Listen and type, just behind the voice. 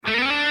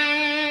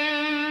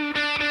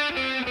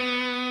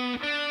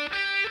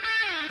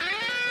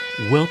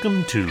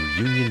Welcome to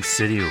Union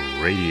City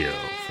Radio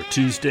for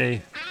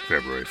Tuesday,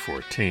 February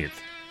 14th.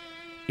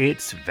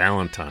 It's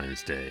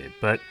Valentine's Day,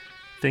 but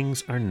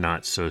things are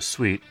not so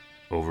sweet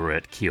over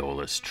at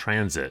Keolis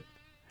Transit.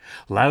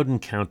 Loudoun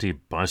County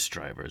bus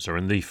drivers are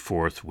in the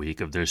fourth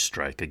week of their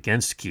strike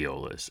against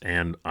Keolis,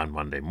 and on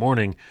Monday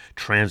morning,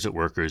 transit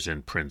workers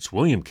in Prince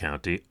William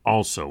County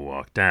also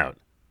walked out.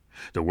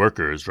 The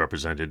workers,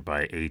 represented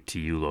by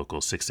ATU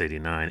Local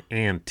 689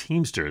 and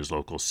Teamsters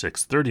Local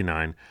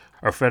 639,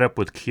 are fed up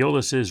with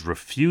Keolis's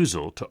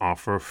refusal to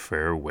offer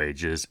fair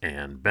wages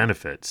and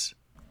benefits.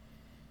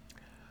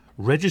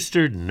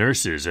 Registered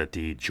nurses at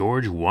the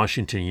George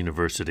Washington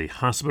University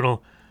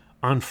Hospital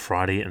on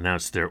Friday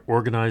announced they're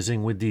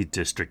organizing with the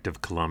District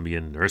of Columbia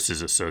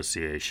Nurses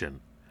Association.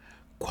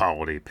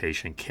 Quality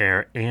patient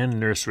care and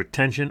nurse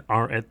retention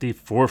are at the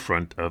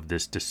forefront of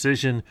this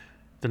decision,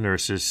 the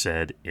nurses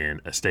said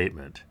in a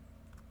statement.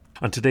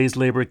 On today's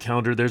labor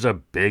calendar, there's a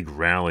big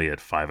rally at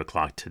 5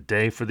 o'clock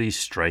today for the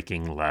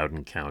striking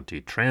Loudoun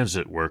County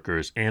transit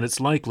workers, and it's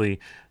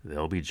likely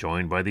they'll be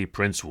joined by the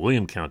Prince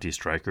William County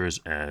strikers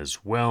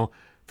as well.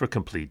 For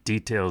complete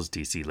details,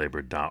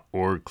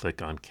 dclabor.org,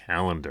 click on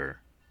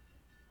calendar.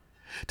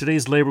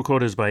 Today's labor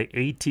quote is by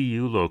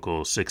ATU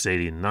Local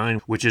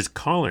 689, which is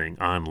calling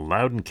on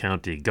Loudoun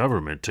County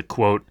government to,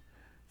 quote,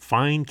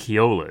 fine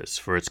Keolis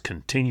for its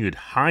continued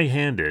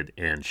high-handed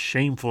and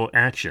shameful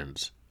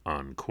actions,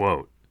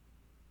 unquote.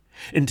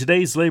 In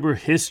today's labor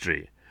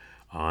history,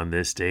 on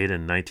this date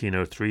in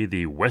 1903,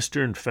 the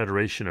Western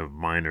Federation of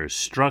Miners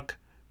struck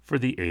for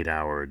the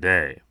 8-hour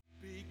day.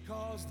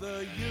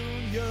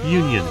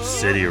 Union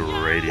City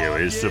Radio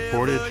is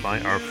supported by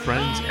our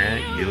friends at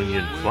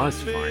Union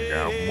Plus. Find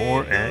out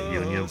more at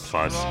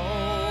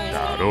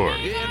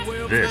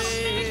unionplus.org. This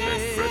has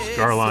been Chris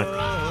Garlock.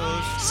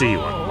 See you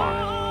on the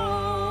line.